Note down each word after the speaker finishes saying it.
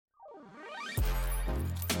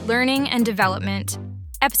Learning and Development,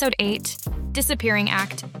 Episode 8, Disappearing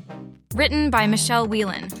Act. Written by Michelle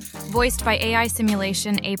Whelan, voiced by AI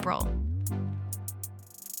Simulation April.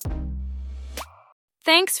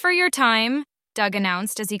 "Thanks for your time," Doug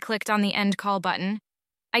announced as he clicked on the end call button.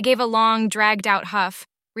 I gave a long, dragged-out huff,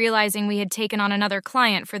 realizing we had taken on another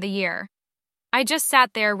client for the year. I just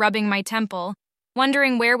sat there rubbing my temple,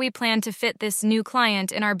 wondering where we planned to fit this new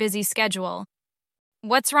client in our busy schedule.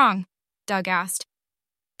 "What's wrong?" Doug asked.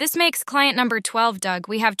 "This makes client number 12, Doug.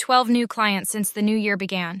 We have 12 new clients since the new year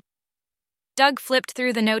began." Doug flipped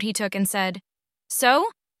through the note he took and said, "So?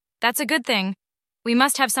 That's a good thing. We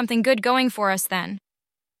must have something good going for us then."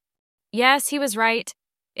 Yes, he was right.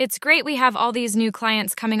 It's great we have all these new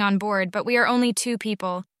clients coming on board, but we are only 2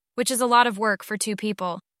 people, which is a lot of work for 2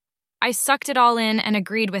 people. I sucked it all in and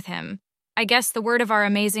agreed with him. I guess the word of our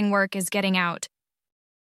amazing work is getting out.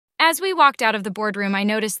 As we walked out of the boardroom, I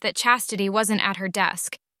noticed that Chastity wasn't at her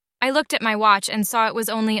desk. I looked at my watch and saw it was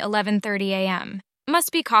only 11:30 a.m.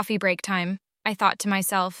 Must be coffee break time, I thought to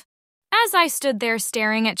myself. As I stood there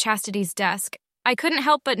staring at Chastity's desk, I couldn't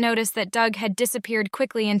help but notice that Doug had disappeared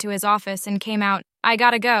quickly into his office and came out. "I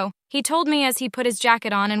gotta go," he told me as he put his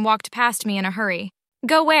jacket on and walked past me in a hurry.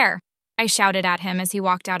 "Go where?" I shouted at him as he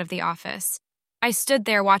walked out of the office. I stood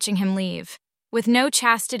there watching him leave. With no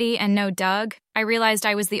Chastity and no Doug, I realized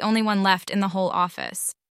I was the only one left in the whole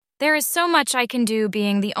office. There is so much I can do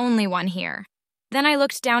being the only one here. Then I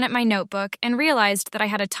looked down at my notebook and realized that I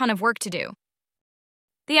had a ton of work to do.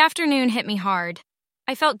 The afternoon hit me hard.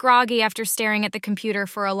 I felt groggy after staring at the computer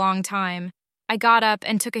for a long time. I got up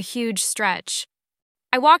and took a huge stretch.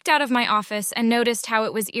 I walked out of my office and noticed how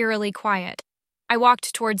it was eerily quiet. I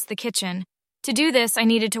walked towards the kitchen. To do this, I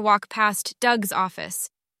needed to walk past Doug's office.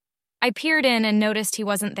 I peered in and noticed he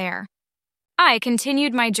wasn't there. I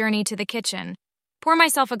continued my journey to the kitchen. Pour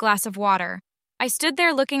myself a glass of water. I stood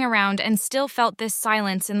there looking around and still felt this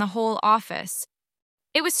silence in the whole office.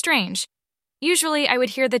 It was strange. Usually I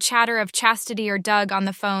would hear the chatter of Chastity or Doug on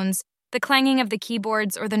the phones, the clanging of the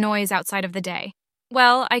keyboards, or the noise outside of the day.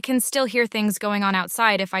 Well, I can still hear things going on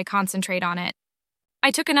outside if I concentrate on it.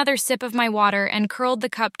 I took another sip of my water and curled the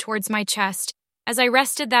cup towards my chest as I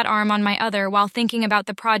rested that arm on my other while thinking about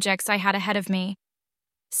the projects I had ahead of me.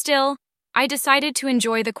 Still, I decided to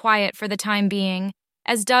enjoy the quiet for the time being,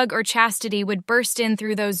 as Doug or Chastity would burst in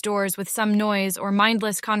through those doors with some noise or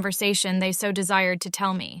mindless conversation they so desired to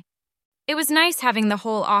tell me. It was nice having the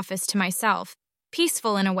whole office to myself,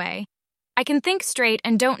 peaceful in a way. I can think straight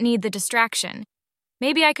and don't need the distraction.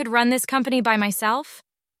 Maybe I could run this company by myself?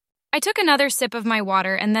 I took another sip of my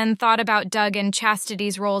water and then thought about Doug and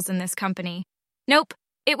Chastity's roles in this company. Nope,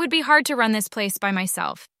 it would be hard to run this place by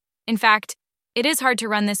myself. In fact, it is hard to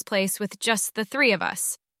run this place with just the 3 of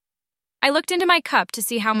us. I looked into my cup to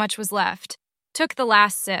see how much was left, took the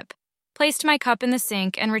last sip, placed my cup in the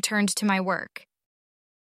sink, and returned to my work.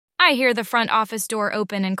 I hear the front office door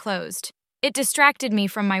open and closed. It distracted me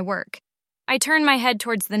from my work. I turned my head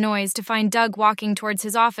towards the noise to find Doug walking towards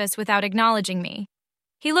his office without acknowledging me.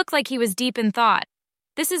 He looked like he was deep in thought.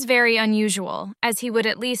 This is very unusual, as he would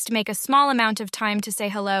at least make a small amount of time to say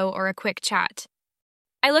hello or a quick chat.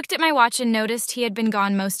 I looked at my watch and noticed he had been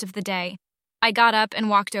gone most of the day. I got up and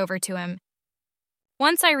walked over to him.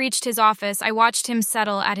 Once I reached his office, I watched him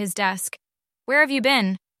settle at his desk. "Where have you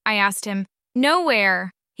been?" I asked him.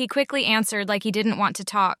 "Nowhere," he quickly answered like he didn't want to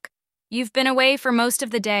talk. "You've been away for most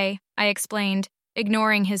of the day," I explained,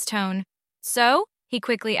 ignoring his tone. "So?" he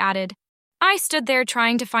quickly added. I stood there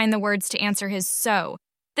trying to find the words to answer his "so."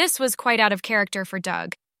 This was quite out of character for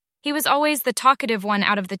Doug. He was always the talkative one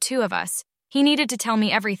out of the 2 of us. He needed to tell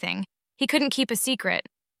me everything. He couldn't keep a secret.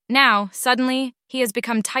 Now, suddenly, he has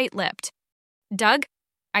become tight-lipped. "Doug?"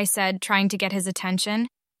 I said, trying to get his attention.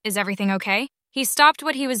 "Is everything okay?" He stopped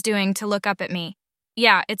what he was doing to look up at me.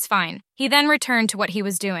 "Yeah, it's fine." He then returned to what he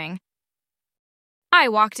was doing. I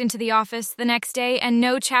walked into the office the next day and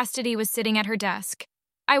no Chastity was sitting at her desk.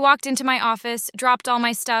 I walked into my office, dropped all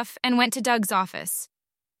my stuff, and went to Doug's office.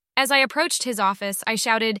 As I approached his office, I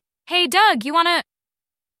shouted, "Hey, Doug, you wanna—"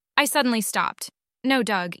 I suddenly stopped. No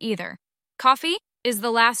Doug, either. "Coffee?" is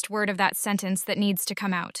the last word of that sentence that needs to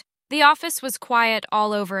come out. The office was quiet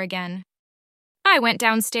all over again. I went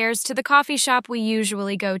downstairs to the coffee shop we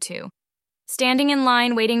usually go to. Standing in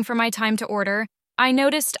line waiting for my time to order, I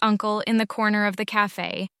noticed Uncle in the corner of the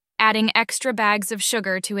cafe, adding extra bags of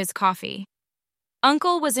sugar to his coffee.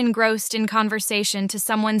 Uncle was engrossed in conversation to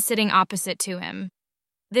someone sitting opposite to him.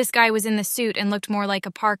 This guy was in the suit and looked more like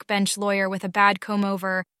a park bench lawyer with a bad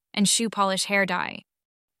comb-over and shoe polish hair dye.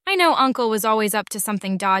 I know Uncle was always up to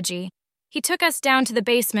something dodgy. He took us down to the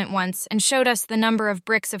basement once and showed us the number of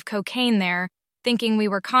bricks of cocaine there, thinking we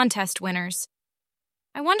were contest winners.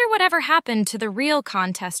 I wonder whatever happened to the real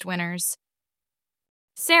contest winners.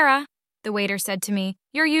 Sarah, the waiter said to me,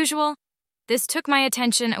 your usual? This took my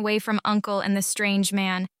attention away from Uncle and the strange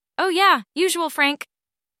man. Oh yeah, usual, Frank.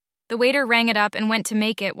 The waiter rang it up and went to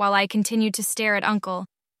make it while I continued to stare at Uncle.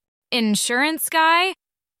 Insurance guy?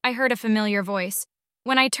 I heard a familiar voice.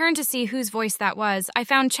 When I turned to see whose voice that was, I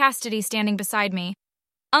found Chastity standing beside me.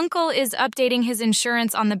 Uncle is updating his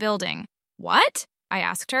insurance on the building. What? I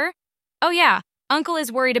asked her. Oh yeah, Uncle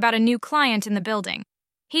is worried about a new client in the building.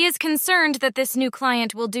 He is concerned that this new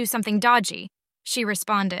client will do something dodgy, she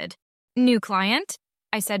responded. New client?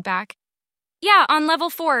 I said back. Yeah, on level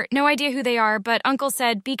 4, no idea who they are, but Uncle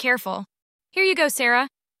said, be careful. Here you go, Sarah.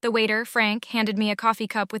 The waiter, Frank, handed me a coffee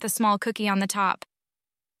cup with a small cookie on the top.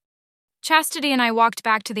 Chastity and I walked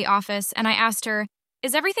back to the office, and I asked her,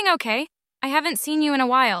 is everything okay? I haven't seen you in a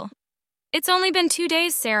while. It's only been 2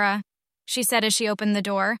 days, Sarah, she said as she opened the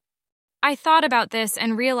door. I thought about this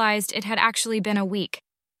and realized it had actually been a week.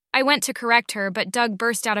 I went to correct her, but Doug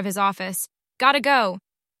burst out of his office. Gotta go,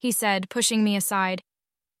 he said, pushing me aside.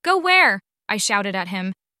 Go where? I shouted at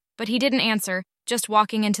him, but he didn't answer, just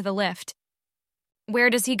walking into the lift. Where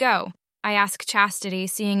does he go? I asked Chastity,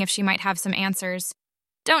 seeing if she might have some answers.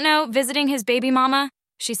 Don't know, visiting his baby mama,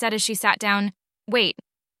 she said as she sat down. Wait,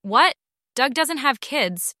 what? Doug doesn't have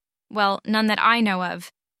kids. Well, none that I know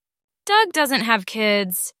of. Doug doesn't have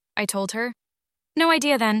kids, I told her. No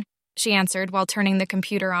idea then, she answered while turning the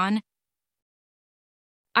computer on.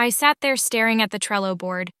 I sat there staring at the Trello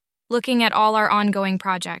board, looking at all our ongoing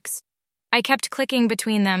projects. I kept clicking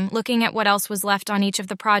between them, looking at what else was left on each of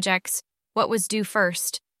the projects, what was due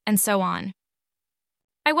first, and so on.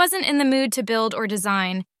 I wasn't in the mood to build or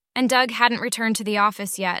design, and Doug hadn't returned to the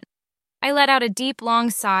office yet. I let out a deep, long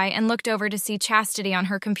sigh and looked over to see Chastity on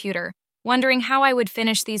her computer, wondering how I would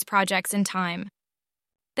finish these projects in time.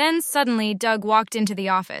 Then suddenly Doug walked into the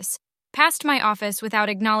office, past my office without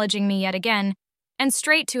acknowledging me yet again, and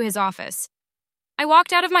straight to his office. I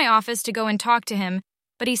walked out of my office to go and talk to him,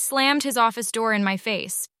 but he slammed his office door in my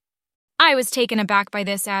face. I was taken aback by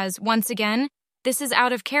this as, once again, this is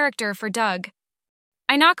out of character for Doug.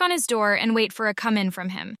 I knock on his door and wait for a come-in from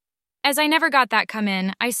him. As I never got that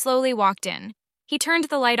come-in, I slowly walked in. He turned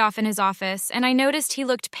the light off in his office, and I noticed he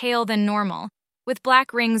looked pale than normal, with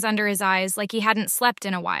black rings under his eyes like he hadn't slept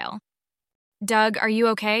in a while. Doug, are you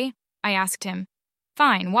okay? I asked him.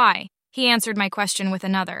 Fine, why? He answered my question with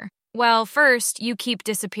another. Well, first, you keep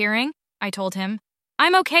disappearing, I told him.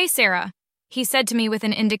 I'm okay, Sarah, he said to me with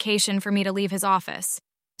an indication for me to leave his office.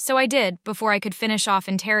 So I did, before I could finish off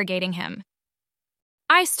interrogating him.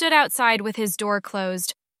 I stood outside with his door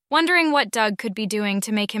closed, wondering what Doug could be doing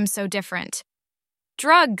to make him so different.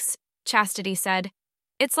 Drugs, Chastity said.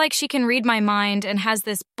 It's like she can read my mind and has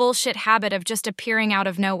this bullshit habit of just appearing out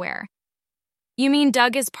of nowhere. You mean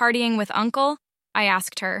Doug is partying with Uncle? I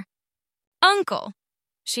asked her. Uncle?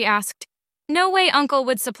 She asked. No way Uncle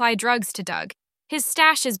would supply drugs to Doug. His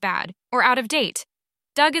stash is bad, or out of date.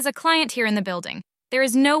 Doug is a client here in the building. There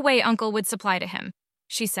is no way Uncle would supply to him,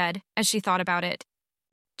 she said, as she thought about it.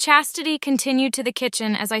 Chastity continued to the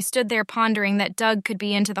kitchen as I stood there pondering that Doug could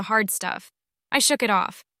be into the hard stuff. I shook it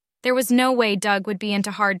off. There was no way Doug would be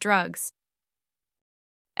into hard drugs.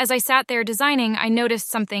 As I sat there designing, I noticed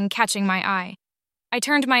something catching my eye. I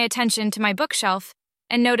turned my attention to my bookshelf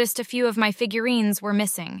and noticed a few of my figurines were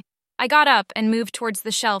missing. I got up and moved towards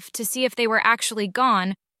the shelf to see if they were actually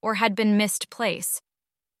gone or had been misplaced.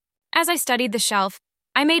 As I studied the shelf,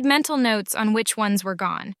 I made mental notes on which ones were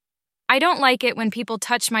gone. I don't like it when people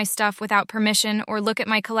touch my stuff without permission or look at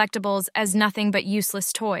my collectibles as nothing but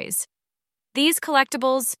useless toys. These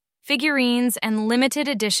collectibles, figurines, and limited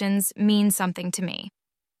editions mean something to me.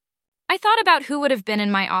 I thought about who would have been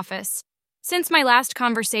in my office. Since my last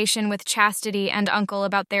conversation with Chastity and Uncle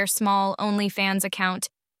about their small OnlyFans account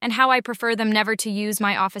and how I prefer them never to use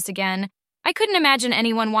my office again, I couldn't imagine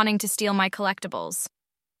anyone wanting to steal my collectibles.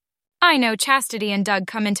 I know Chastity and Doug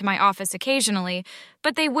come into my office occasionally,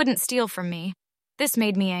 but they wouldn't steal from me. This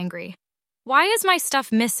made me angry. Why is my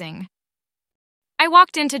stuff missing? I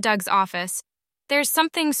walked into Doug's office. There's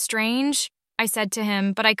something strange, I said to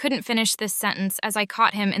him, but I couldn't finish this sentence as I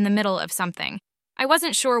caught him in the middle of something. I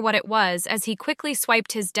wasn't sure what it was as he quickly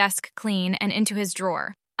swiped his desk clean and into his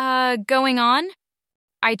drawer. Going on?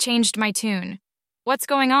 I changed my tune. What's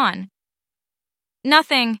going on?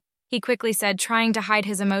 Nothing, he quickly said, trying to hide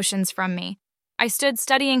his emotions from me. I stood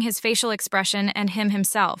studying his facial expression and him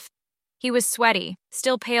himself. He was sweaty,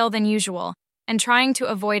 still pale than usual, and trying to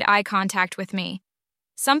avoid eye contact with me.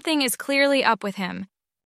 Something is clearly up with him.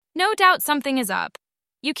 No doubt something is up.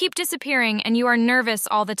 You keep disappearing and you are nervous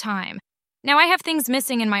all the time. Now I have things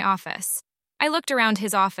missing in my office. I looked around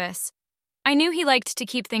his office. I knew he liked to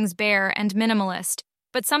keep things bare and minimalist,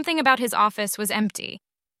 but something about his office was empty.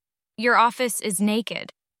 Your office is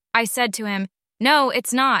naked. I said to him, No,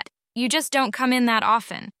 it's not. You just don't come in that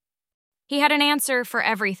often. He had an answer for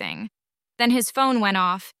everything. Then his phone went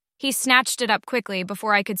off. He snatched it up quickly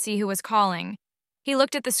before I could see who was calling. He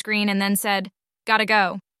looked at the screen and then said, Gotta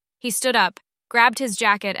go. He stood up, grabbed his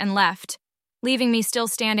jacket, and left, leaving me still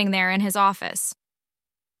standing there in his office.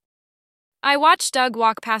 I watched Doug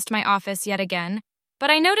walk past my office yet again, but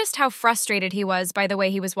I noticed how frustrated he was by the way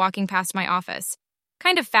he was walking past my office,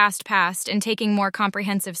 kind of fast-paced and taking more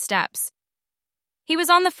comprehensive steps. He was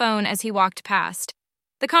on the phone as he walked past.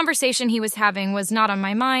 The conversation he was having was not on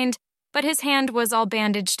my mind, but his hand was all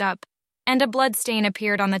bandaged up, and a bloodstain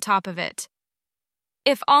appeared on the top of it.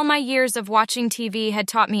 If all my years of watching TV had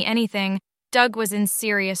taught me anything, Doug was in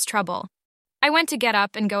serious trouble. I went to get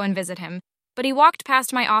up and go and visit him, but he walked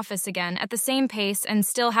past my office again at the same pace and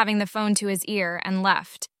still having the phone to his ear and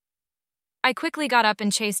left. I quickly got up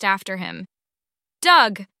and chased after him.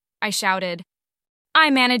 Doug! I shouted. I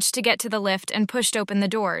managed to get to the lift and pushed open the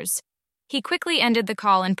doors. He quickly ended the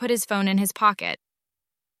call and put his phone in his pocket.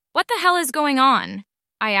 What the hell is going on?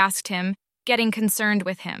 I asked him, getting concerned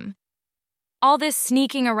with him. All this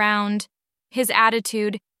sneaking around, his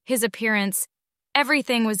attitude, his appearance,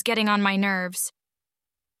 everything was getting on my nerves.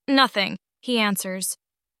 Nothing, he answers.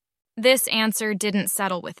 This answer didn't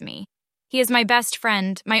settle with me. He is my best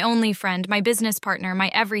friend, my only friend, my business partner, my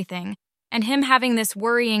everything, and him having this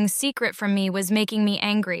worrying secret from me was making me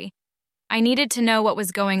angry. I needed to know what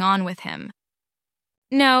was going on with him.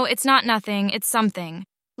 No, it's not nothing, it's something.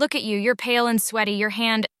 Look at you, you're pale and sweaty, your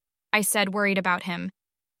hand, I said, worried about him.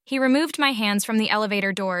 He removed my hands from the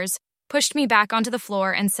elevator doors, pushed me back onto the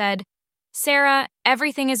floor, and said, Sarah,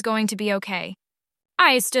 everything is going to be okay.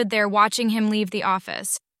 I stood there watching him leave the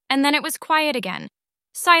office, and then it was quiet again.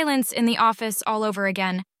 Silence in the office all over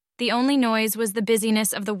again. The only noise was the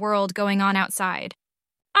busyness of the world going on outside.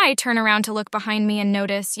 I turn around to look behind me and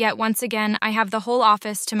notice, yet once again, I have the whole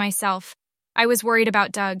office to myself. I was worried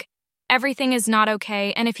about Doug. Everything is not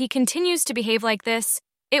okay, and if he continues to behave like this,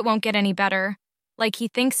 it won't get any better, like he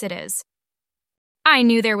thinks it is. I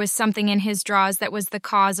knew there was something in his drawers that was the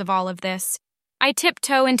cause of all of this. I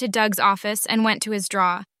tiptoe into Doug's office and went to his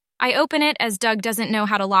drawer. I open it as Doug doesn't know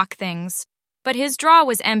how to lock things. But his drawer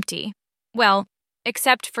was empty. Well,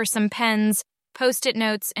 except for some pens, post-it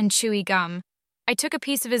notes, and chewy gum. I took a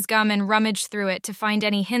piece of his gum and rummaged through it to find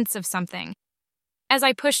any hints of something. As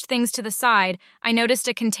I pushed things to the side, I noticed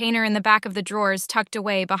a container in the back of the drawers tucked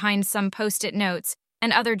away behind some post-it notes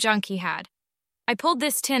and other junk he had. I pulled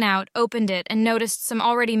this tin out, opened it, and noticed some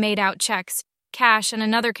already made-out checks, cash, and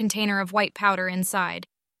another container of white powder inside.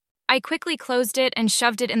 I quickly closed it and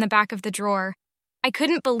shoved it in the back of the drawer. I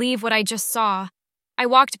couldn't believe what I just saw. I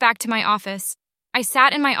walked back to my office. I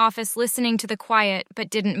sat in my office listening to the quiet, but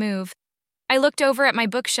didn't move. I looked over at my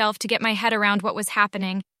bookshelf to get my head around what was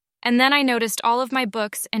happening, and then I noticed all of my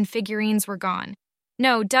books and figurines were gone.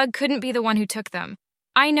 No, Doug couldn't be the one who took them.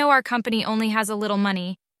 I know our company only has a little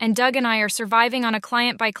money, and Doug and I are surviving on a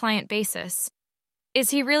client-by-client basis. Is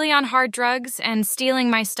he really on hard drugs and stealing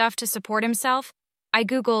my stuff to support himself? I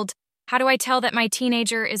Googled, how do I tell that my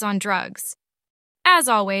teenager is on drugs? As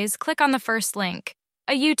always, click on the first link.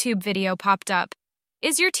 A YouTube video popped up.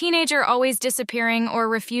 Is your teenager always disappearing or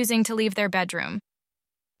refusing to leave their bedroom?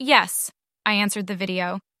 Yes, I answered the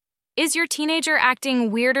video. Is your teenager acting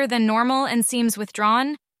weirder than normal and seems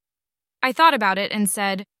withdrawn? I thought about it and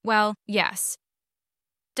said, well, yes.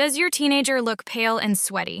 Does your teenager look pale and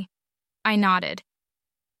sweaty? I nodded.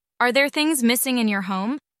 Are there things missing in your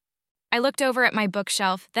home? I looked over at my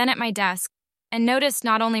bookshelf, then at my desk, and noticed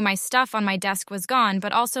not only my stuff on my desk was gone,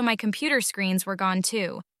 but also my computer screens were gone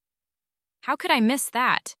too. How could I miss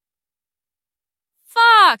that?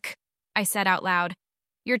 Fuck! I said out loud.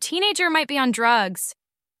 Your teenager might be on drugs.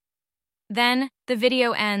 Then, the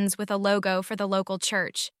video ends with a logo for the local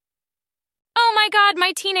church. Oh my God,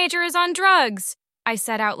 my teenager is on drugs! I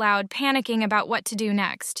said out loud, panicking about what to do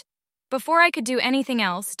next. Before I could do anything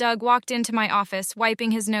else, Doug walked into my office,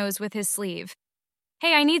 wiping his nose with his sleeve.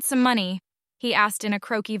 Hey, I need some money, he asked in a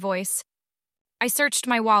croaky voice. I searched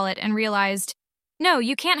my wallet and realized, no,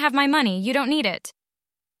 you can't have my money, you don't need it.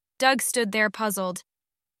 Doug stood there puzzled.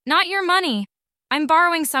 Not your money. I'm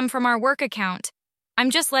borrowing some from our work account.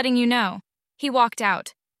 I'm just letting you know. He walked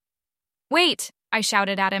out. Wait, I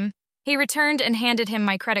shouted at him. He returned and handed him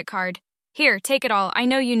my credit card. Here, take it all, I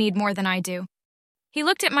know you need more than I do. He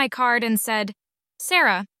looked at my card and said,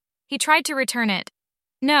 Sarah. He tried to return it.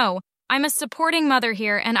 No, I'm a supporting mother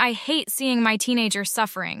here and I hate seeing my teenager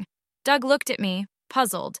suffering. Doug looked at me,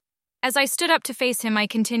 puzzled. As I stood up to face him, I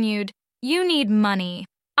continued, "You need money.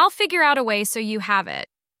 I'll figure out a way so you have it."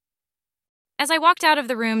 As I walked out of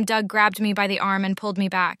the room, Doug grabbed me by the arm and pulled me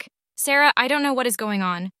back. "Sarah, I don't know what is going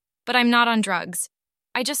on, but I'm not on drugs.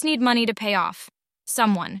 I just need money to pay off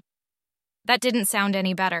someone." That didn't sound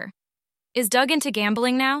any better. "Is Doug into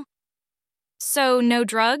gambling now?" "So, no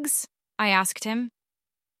drugs?" I asked him.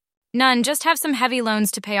 "None, just have some heavy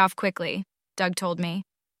loans to pay off quickly," Doug told me.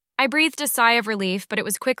 I breathed a sigh of relief, but it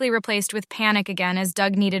was quickly replaced with panic again as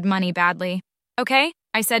Doug needed money badly. "Okay,"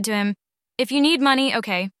 I said to him. "If you need money,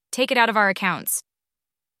 okay, take it out of our accounts."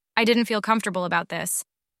 I didn't feel comfortable about this.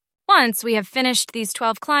 "Once we have finished these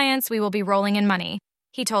 12 clients, we will be rolling in money,"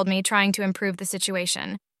 he told me, trying to improve the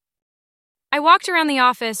situation. I walked around the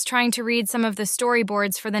office trying to read some of the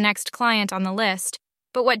storyboards for the next client on the list,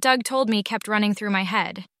 but what Doug told me kept running through my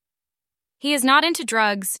head. He is not into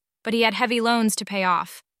drugs, but he had heavy loans to pay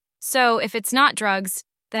off. So, if it's not drugs,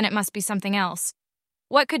 then it must be something else.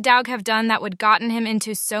 What could Doug have done that would gotten him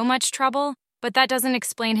into so much trouble? But that doesn't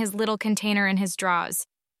explain his little container in his drawers.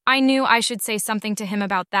 I knew I should say something to him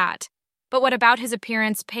about that. But what about his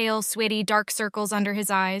appearance, pale, sweaty, dark circles under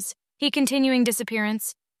his eyes? He continuing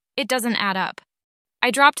disappearance? It doesn't add up.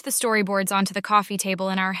 I dropped the storyboards onto the coffee table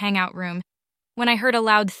in our hangout room when I heard a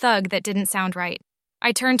loud thug that didn't sound right.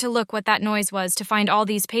 I turned to look what that noise was to find all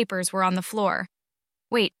these papers were on the floor.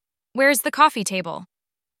 Wait, where's the coffee table?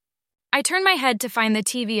 I turned my head to find the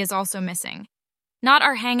TV is also missing. Not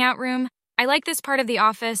our hangout room. I like this part of the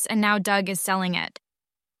office, and now Doug is selling it.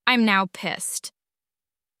 I'm now pissed.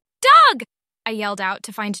 "Doug!" I yelled out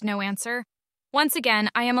to find no answer. Once again,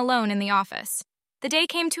 I am alone in the office. The day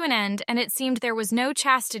came to an end, and it seemed there was no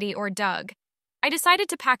Chastity or Doug. I decided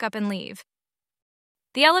to pack up and leave.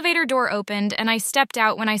 The elevator door opened, and I stepped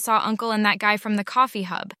out when I saw Uncle and that guy from the coffee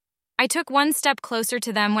hub. I took one step closer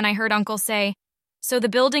to them when I heard Uncle say, "So the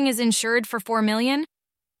building is insured for $4 million?"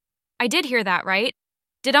 I did hear that, right?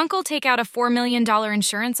 Did Uncle take out a $4 million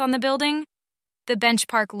insurance on the building? The Bench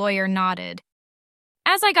Park lawyer nodded.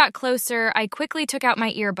 As I got closer, I quickly took out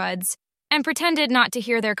my earbuds and pretended not to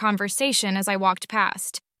hear their conversation as I walked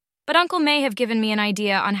past. But Uncle may have given me an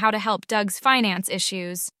idea on how to help Doug's finance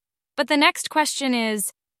issues. But the next question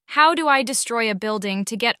is, how do I destroy a building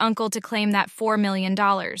to get Uncle to claim that $4 million?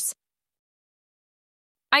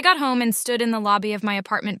 I got home and stood in the lobby of my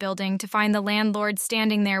apartment building to find the landlord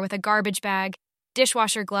standing there with a garbage bag,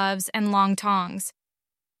 dishwasher gloves, and long tongs.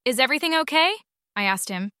 "Is everything okay?" I asked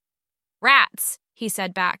him. "Rats," he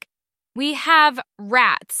said back. "We have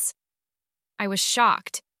rats." I was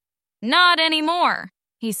shocked. "Not anymore,"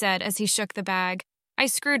 he said as he shook the bag. I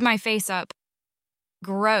screwed my face up.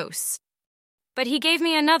 Gross. But he gave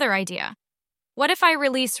me another idea. What if I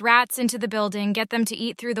release rats into the building, get them to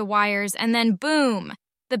eat through the wires, and then boom,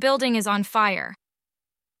 the building is on fire?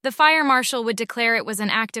 The fire marshal would declare it was an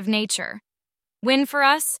act of nature. Win for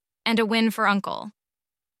us, and a win for Uncle.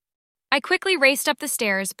 I quickly raced up the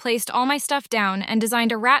stairs, placed all my stuff down, and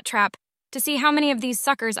designed a rat trap to see how many of these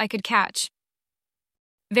suckers I could catch.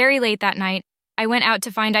 Very late that night, I went out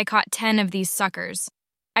to find I caught 10 of these suckers.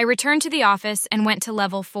 I returned to the office and went to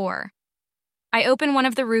level 4. I opened one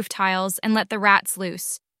of the roof tiles and let the rats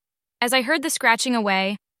loose. As I heard the scratching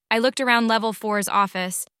away, I looked around level 4's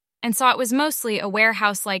office and saw it was mostly a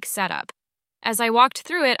warehouse-like setup. As I walked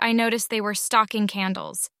through it, I noticed they were stocking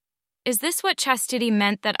candles. Is this what chastity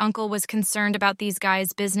meant, that Uncle was concerned about these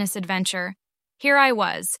guys' business adventure? Here I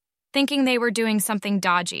was, thinking they were doing something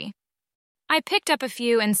dodgy. I picked up a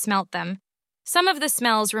few and smelt them. Some of the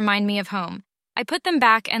smells remind me of home. I put them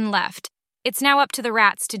back and left. It's now up to the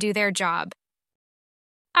rats to do their job.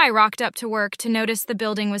 I rocked up to work to notice the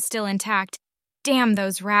building was still intact. Damn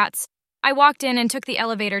those rats. I walked in and took the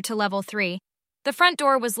elevator to level 3. The front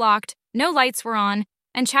door was locked, no lights were on,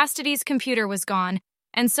 and Chastity's computer was gone,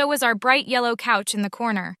 and so was our bright yellow couch in the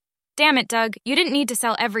corner. Damn it, Doug, you didn't need to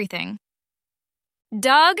sell everything.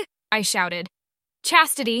 "Doug?" I shouted.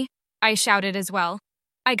 "Chastity," I shouted as well.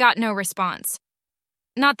 I got no response.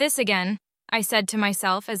 "Not this again," I said to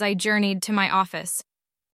myself as I journeyed to my office.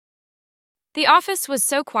 The office was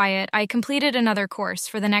so quiet, I completed another course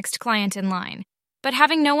for the next client in line. But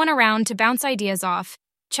having no one around to bounce ideas off,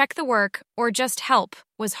 check the work, or just help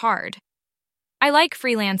was hard. I like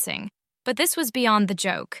freelancing, but this was beyond the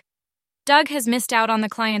joke. Doug has missed out on the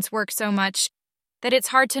client's work so much that it's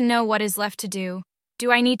hard to know what is left to do.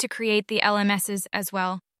 Do I need to create the LMSs as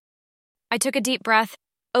well? I took a deep breath,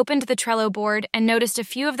 opened the Trello board, and noticed a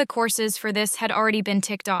few of the courses for this had already been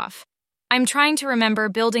ticked off. I'm trying to remember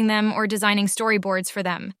building them or designing storyboards for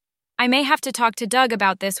them. I may have to talk to Doug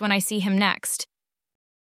about this when I see him next.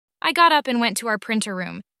 I got up and went to our printer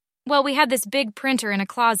room. Well, we had this big printer in a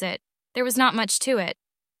closet. There was not much to it.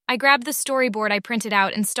 I grabbed the storyboard I printed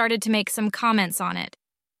out and started to make some comments on it.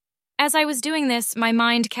 As I was doing this, my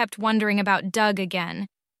mind kept wondering about Doug again.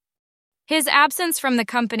 His absence from the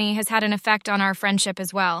company has had an effect on our friendship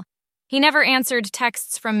as well. He never answered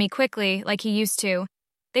texts from me quickly like he used to.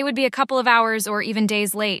 They would be a couple of hours or even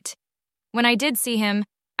days late. When I did see him,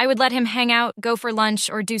 I would let him hang out, go for lunch,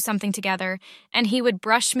 or do something together, and he would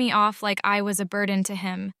brush me off like I was a burden to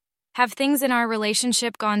him. Have things in our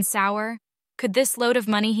relationship gone sour? Could this load of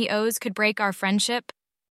money he owes could break our friendship?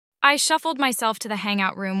 I shuffled myself to the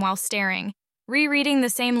hangout room while staring, rereading the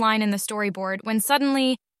same line in the storyboard when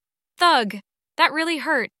suddenly, thug! That really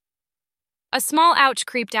hurt. A small ouch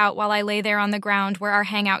creeped out while I lay there on the ground where our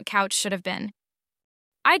hangout couch should have been.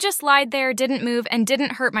 I just lied there, didn't move, and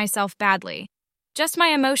didn't hurt myself badly. Just my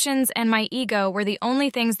emotions and my ego were the only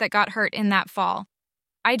things that got hurt in that fall.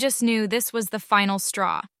 I just knew this was the final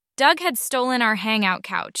straw. Doug had stolen our hangout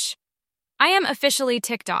couch. I am officially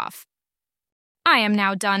ticked off. I am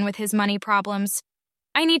now done with his money problems.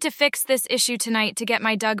 I need to fix this issue tonight to get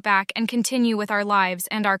my Doug back and continue with our lives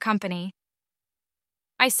and our company.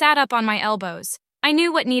 I sat up on my elbows. I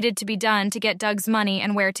knew what needed to be done to get Doug's money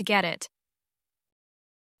and where to get it.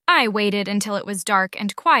 I waited until it was dark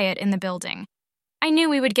and quiet in the building. I knew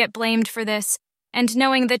we would get blamed for this, and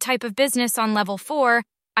knowing the type of business on level 4,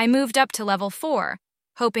 I moved up to level 4,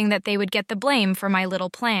 hoping that they would get the blame for my little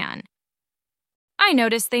plan. I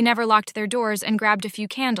noticed they never locked their doors and grabbed a few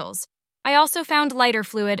candles. I also found lighter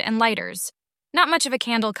fluid and lighters. Not much of a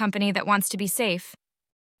candle company that wants to be safe.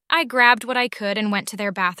 I grabbed what I could and went to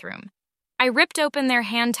their bathroom. I ripped open their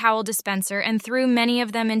hand towel dispenser and threw many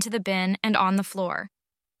of them into the bin and on the floor.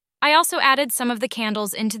 I also added some of the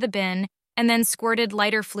candles into the bin and then squirted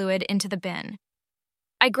lighter fluid into the bin.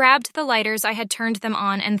 I grabbed the lighters I had turned them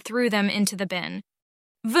on and threw them into the bin.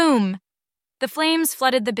 Voom! The flames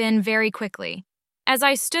flooded the bin very quickly. As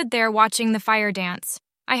I stood there watching the fire dance,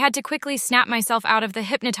 I had to quickly snap myself out of the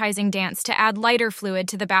hypnotizing dance to add lighter fluid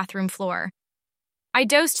to the bathroom floor. I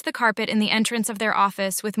dosed the carpet in the entrance of their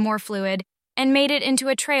office with more fluid and made it into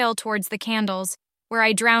a trail towards the candles, where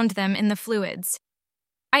I drowned them in the fluids.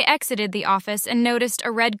 I exited the office and noticed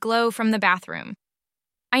a red glow from the bathroom.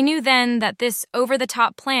 I knew then that this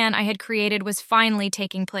over-the-top plan I had created was finally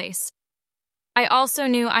taking place. I also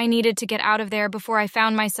knew I needed to get out of there before I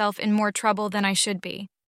found myself in more trouble than I should be.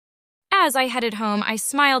 As I headed home, I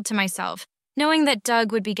smiled to myself, knowing that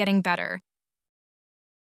Doug would be getting better.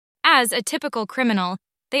 As a typical criminal,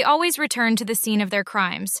 they always return to the scene of their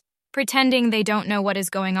crimes, pretending they don't know what is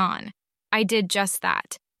going on. I did just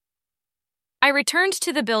that. I returned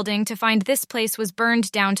to the building to find this place was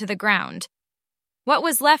burned down to the ground. What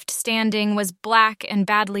was left standing was black and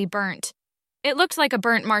badly burnt. It looked like a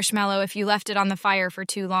burnt marshmallow if you left it on the fire for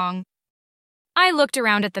too long. I looked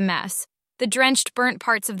around at the mess, the drenched, burnt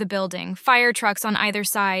parts of the building, fire trucks on either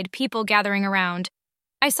side, people gathering around.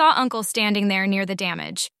 I saw Uncle standing there near the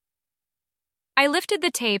damage. I lifted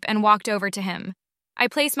the tape and walked over to him. I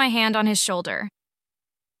placed my hand on his shoulder.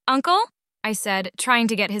 "Uncle?" I said, trying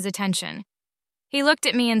to get his attention. He looked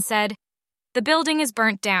at me and said, "The building is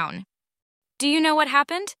burnt down. Do you know what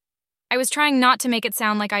happened?" I was trying not to make it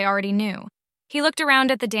sound like I already knew. He looked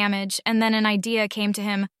around at the damage, and then an idea came to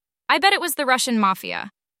him. "I bet it was the Russian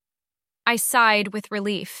mafia." I sighed with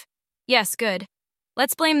relief. "Yes, good.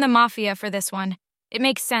 Let's blame the mafia for this one. It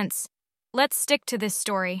makes sense. Let's stick to this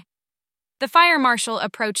story." The fire marshal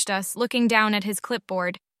approached us, looking down at his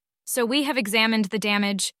clipboard. "So we have examined the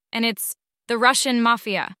damage, and it's the Russian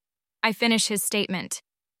mafia." I finished his statement.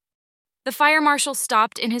 The fire marshal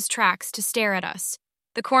stopped in his tracks to stare at us.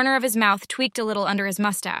 The corner of his mouth tweaked a little under his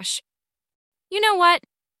mustache. "You know what?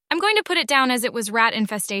 I'm going to put it down as it was rat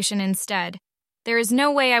infestation instead. There is no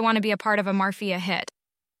way I want to be a part of a mafia hit,"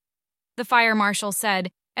 the fire marshal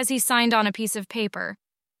said as he signed on a piece of paper.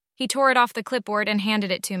 He tore it off the clipboard and handed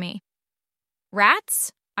it to me.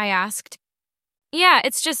 "Rats?" I asked. "Yeah,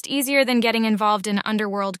 it's just easier than getting involved in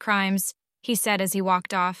underworld crimes," he said as he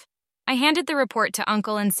walked off. I handed the report to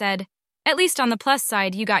Uncle and said, "At least on the plus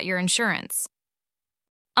side, you got your insurance."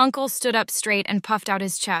 Uncle stood up straight and puffed out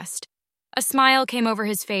his chest. A smile came over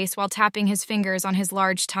his face while tapping his fingers on his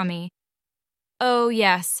large tummy. "Oh,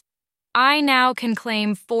 yes. I now can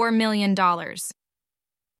claim $4 million.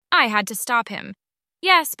 I had to stop him.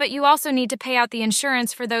 "Yes, but you also need to pay out the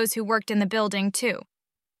insurance for those who worked in the building, too."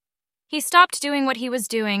 He stopped doing what he was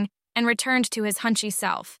doing and returned to his hunchy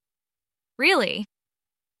self. "Really?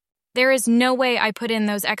 There is no way I put in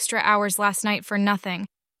those extra hours last night for nothing.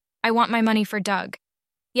 I want my money for Doug.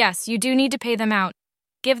 Yes, you do need to pay them out.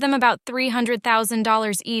 Give them about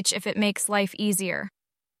 $300,000 each if it makes life easier."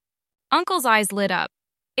 Uncle's eyes lit up.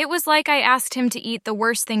 It was like I asked him to eat the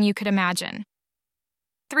worst thing you could imagine.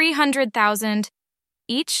 300,000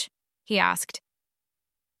 each? He asked.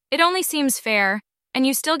 It only seems fair, and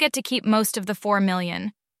you still get to keep most of the 4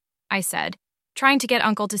 million, I said, trying to get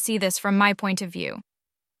Uncle to see this from my point of view.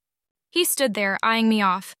 He stood there, eyeing me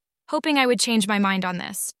off, hoping I would change my mind on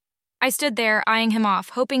this. I stood there, eyeing him off,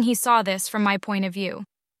 hoping he saw this from my point of view.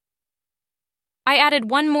 I added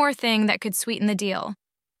one more thing that could sweeten the deal.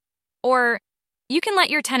 Or, you can let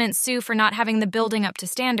your tenants sue for not having the building up to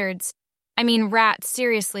standards. I mean, rats,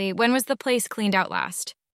 seriously, when was the place cleaned out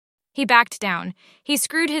last? He backed down. He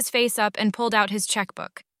screwed his face up and pulled out his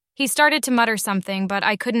checkbook. He started to mutter something, but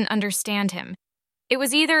I couldn't understand him. It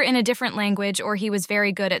was either in a different language or he was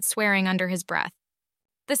very good at swearing under his breath.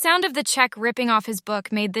 The sound of the check ripping off his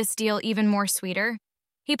book made this deal even more sweeter.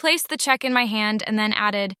 He placed the check in my hand and then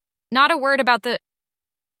added, "Not a word about the..."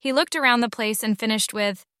 He looked around the place and finished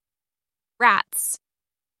with, "Rats."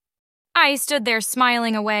 I stood there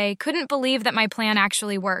smiling away, couldn't believe that my plan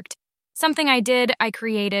actually worked. Something I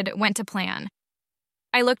created, went to plan.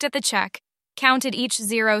 I looked at the check, counted each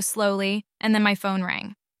zero slowly, and then my phone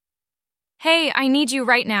rang. "Hey, I need you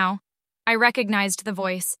right now." I recognized the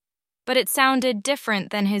voice, but it sounded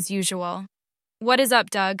different than his usual. "What is up,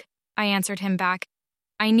 Doug?" I answered him back.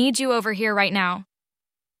 "I need you over here right now."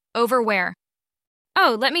 "Over where?"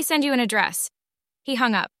 "Oh, let me send you an address." He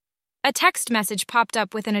hung up. A text message popped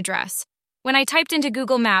up with an address. When I typed into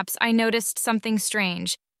Google Maps, I noticed something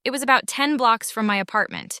strange. It was about 10 blocks from my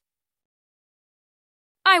apartment.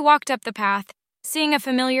 I walked up the path, seeing a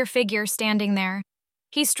familiar figure standing there.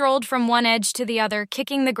 He strolled from one edge to the other,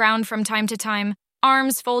 kicking the ground from time to time,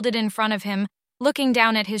 arms folded in front of him, looking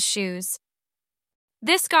down at his shoes.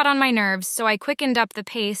 This got on my nerves, so I quickened up the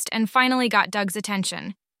pace and finally got Doug's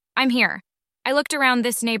attention. "I'm here." I looked around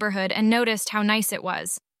this neighborhood and noticed how nice it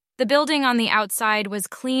was. The building on the outside was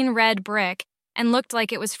clean red brick and looked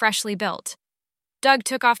like it was freshly built. Doug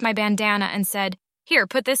took off my bandana and said, "Here,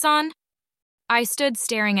 put this on." I stood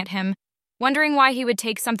staring at him, wondering why he would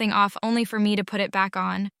take something off only for me to put it back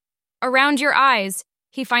on. "Around your eyes."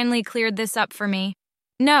 He finally cleared this up for me.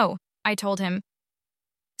 "No," I told him.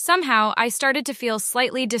 Somehow, I started to feel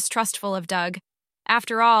slightly distrustful of Doug.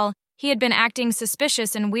 After all, he had been acting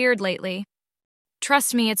suspicious and weird lately.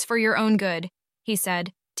 "Trust me, it's for your own good," he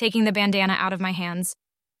said, taking the bandana out of my hands.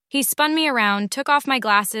 He spun me around, took off my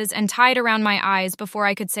glasses, and tied around my eyes before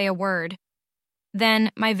I could say a word.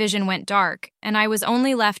 Then, my vision went dark, and I was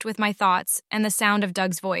only left with my thoughts and the sound of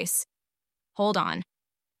Doug's voice. "Hold on."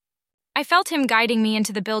 I felt him guiding me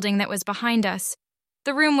into the building that was behind us.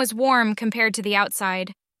 The room was warm compared to the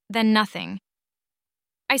outside, then nothing.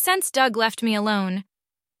 I sensed Doug left me alone.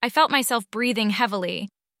 I felt myself breathing heavily.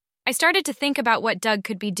 I started to think about what Doug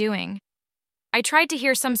could be doing. I tried to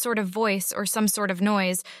hear some sort of voice or some sort of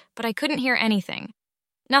noise, but I couldn't hear anything.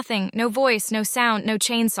 Nothing, no voice, no sound, no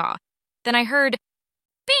chainsaw. Then I heard,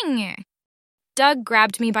 "Bing!" Doug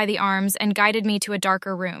grabbed me by the arms and guided me to a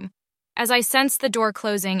darker room. As I sensed the door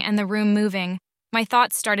closing and the room moving, my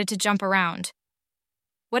thoughts started to jump around.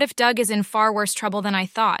 What if Doug is in far worse trouble than I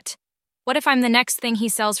thought? What if I'm the next thing he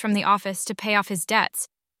sells from the office to pay off his debts?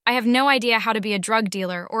 I have no idea how to be a drug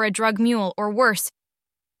dealer or a drug mule or worse.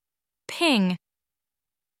 Ping!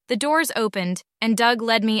 The doors opened, and Doug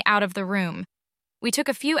led me out of the room. We took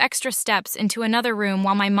a few extra steps into another room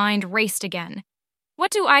while my mind raced again.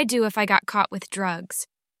 What do I do if I got caught with drugs?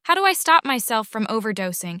 How do I stop myself from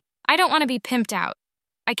overdosing? I don't want to be pimped out.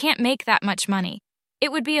 I can't make that much money.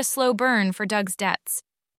 It would be a slow burn for Doug's debts.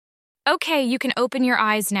 "Okay, you can open your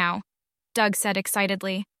eyes now," Doug said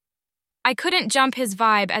excitedly. I couldn't jump his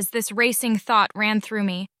vibe as this racing thought ran through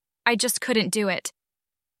me. I just couldn't do it.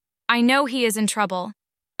 I know he is in trouble.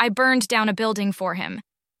 I burned down a building for him.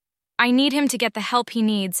 I need him to get the help he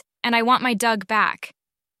needs, and I want my Doug back.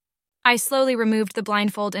 I slowly removed the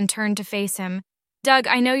blindfold and turned to face him. "Doug,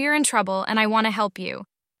 I know you're in trouble, and I want to help you.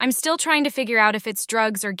 I'm still trying to figure out if it's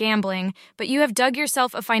drugs or gambling, but you have dug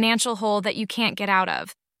yourself a financial hole that you can't get out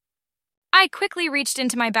of." I quickly reached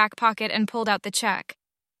into my back pocket and pulled out the check.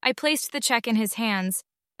 I placed the check in his hands.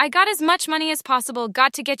 "I got as much money as possible,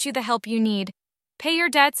 got to get you the help you need. Pay your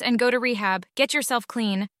debts and go to rehab, get yourself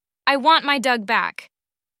clean. I want my Doug back."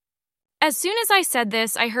 As soon as I said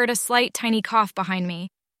this, I heard a slight, tiny cough behind me.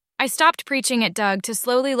 I stopped preaching at Doug to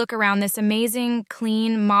slowly look around this amazing,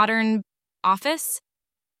 clean, modern office.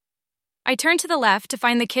 I turned to the left to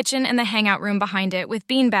find the kitchen and the hangout room behind it with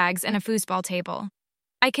beanbags and a foosball table.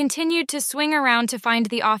 I continued to swing around to find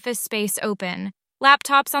the office space open,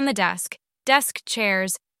 laptops on the desk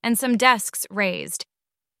chairs, and some desks raised.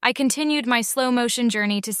 I continued my slow-motion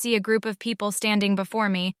journey to see a group of people standing before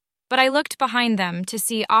me, but I looked behind them to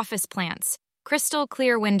see office plants, crystal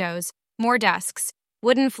clear windows, more desks,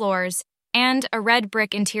 wooden floors, and a red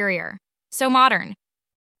brick interior. So modern.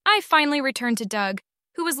 I finally returned to Doug,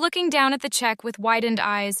 who was looking down at the check with widened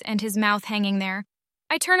eyes and his mouth hanging there.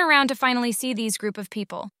 I turn around to finally see these group of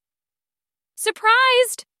people.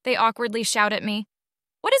 "Surprised!" they awkwardly shout at me.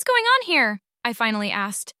 "What is going on here?" I finally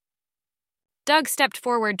asked. Doug stepped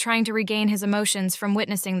forward, trying to regain his emotions from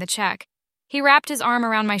witnessing the check. He wrapped his arm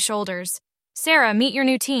around my shoulders. "Sarah, meet your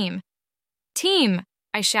new team." "Team!"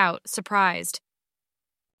 I shout, surprised.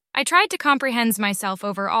 I tried to comprehend myself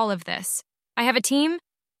over all of this. I have a team?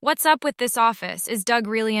 What's up with this office? Is Doug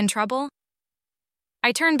really in trouble?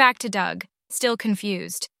 I turn back to Doug, still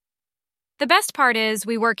confused. "The best part is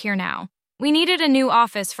we work here now. We needed a new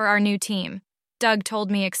office for our new team," Doug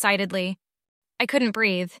told me excitedly. I couldn't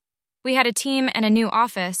breathe. We had a team and a new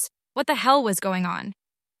office. What the hell was going on?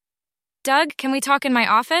 "Doug, can we talk in my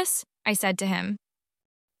office?" I said to him.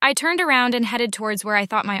 I turned around and headed towards where I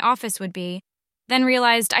thought my office would be, then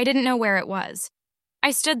realized I didn't know where it was.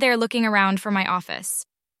 I stood there looking around for my office.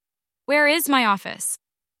 "Where is my office?"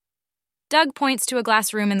 Doug points to a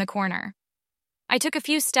glass room in the corner. I took a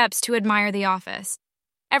few steps to admire the office.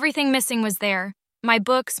 Everything missing was there. My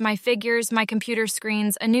books, my figures, my computer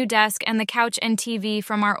screens, a new desk, and the couch and TV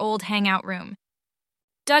from our old hangout room.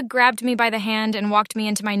 Doug grabbed me by the hand and walked me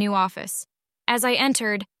into my new office. As I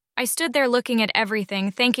entered, I stood there looking at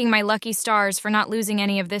everything, thanking my lucky stars for not losing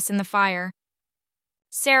any of this in the fire.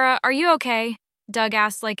 "Sarah, are you okay?" Doug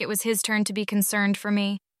asked like it was his turn to be concerned for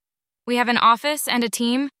me. "We have an office and a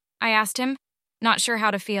team?" I asked him, not sure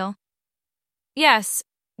how to feel. "Yes,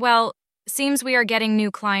 well, seems we are getting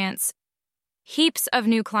new clients. Heaps of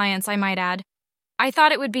new clients, I might add. I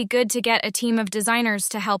thought it would be good to get a team of designers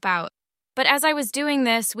to help out. But as I was doing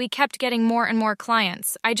this, we kept getting more and more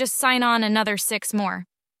clients. I just sign on another 6 more.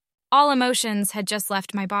 All emotions had just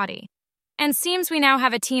left my body. And seems we now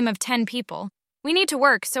have a team of 10 people. We need to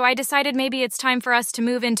work, so I decided maybe it's time for us to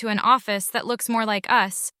move into an office that looks more like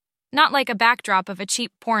us, not like a backdrop of a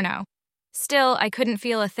cheap porno. Still, I couldn't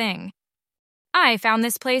feel a thing. I found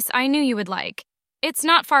this place I knew you would like. It's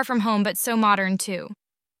not far from home, but so modern, too."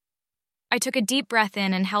 I took a deep breath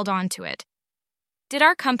in and held on to it. Did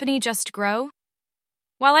our company just grow?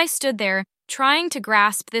 While I stood there, trying to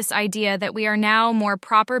grasp this idea that we are now more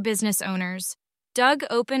proper business owners, Doug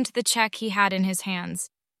opened the check he had in his hands.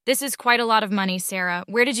 "This is quite a lot of money, Sarah.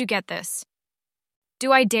 Where did you get this?"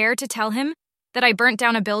 Do I dare to tell him that I burnt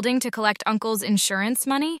down a building to collect Uncle's insurance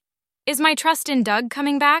money? Is my trust in Doug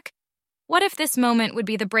coming back? What if this moment would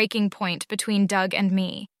be the breaking point between Doug and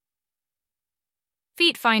me?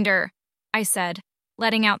 "Feet finder," I said,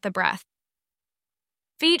 letting out the breath.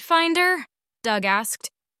 "Feet finder?" Doug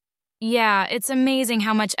asked. "Yeah, it's amazing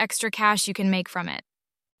how much extra cash you can make from it."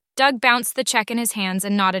 Doug bounced the check in his hands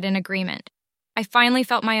and nodded in agreement. I finally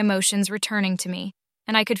felt my emotions returning to me,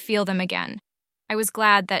 and I could feel them again. I was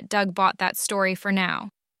glad that Doug bought that story for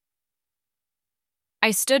now.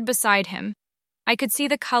 I stood beside him. I could see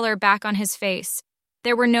the color back on his face.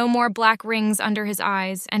 There were no more black rings under his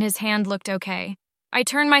eyes, and his hand looked okay. I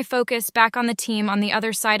turned my focus back on the team on the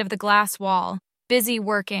other side of the glass wall, busy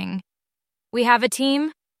working. "We have a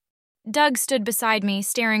team?" Doug stood beside me,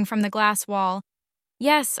 staring from the glass wall.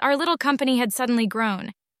 Yes, our little company had suddenly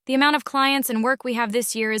grown. The amount of clients and work we have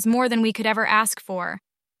this year is more than we could ever ask for.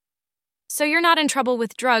 "So you're not in trouble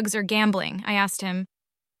with drugs or gambling?" I asked him.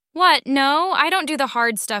 "What? No, I don't do the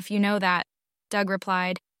hard stuff, you know that," Doug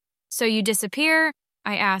replied. "So you disappear?"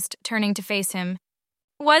 I asked, turning to face him.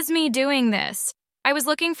 "Was me doing this. I was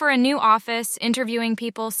looking for a new office, interviewing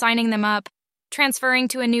people, signing them up, transferring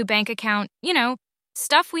to a new bank account,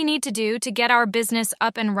 stuff we need to do to get our business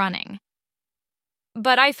up and running.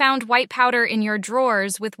 But I found white powder in your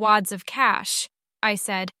drawers with wads of cash," I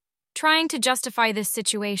said, trying to justify this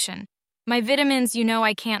situation. "My vitamins,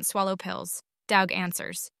 I can't swallow pills," Doug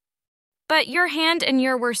answers. "But your hand and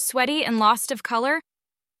your were sweaty and lost of color?"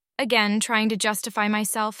 Again, trying to justify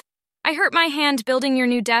myself. "I hurt my hand building your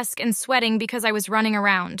new desk and sweating because I was running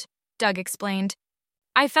around," Doug explained.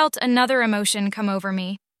 I felt another emotion come over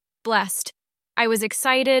me. Blessed. I was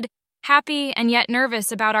excited, happy, and yet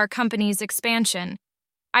nervous about our company's expansion.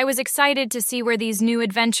 I was excited to see where these new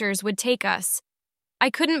adventures would take us. I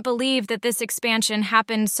couldn't believe that this expansion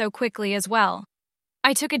happened so quickly as well.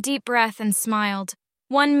 I took a deep breath and smiled.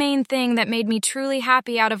 One main thing that made me truly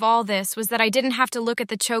happy out of all this was that I didn't have to look at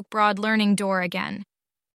the choke broad learning door again.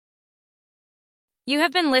 You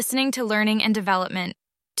have been listening to Learning and Development.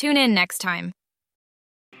 Tune in next time.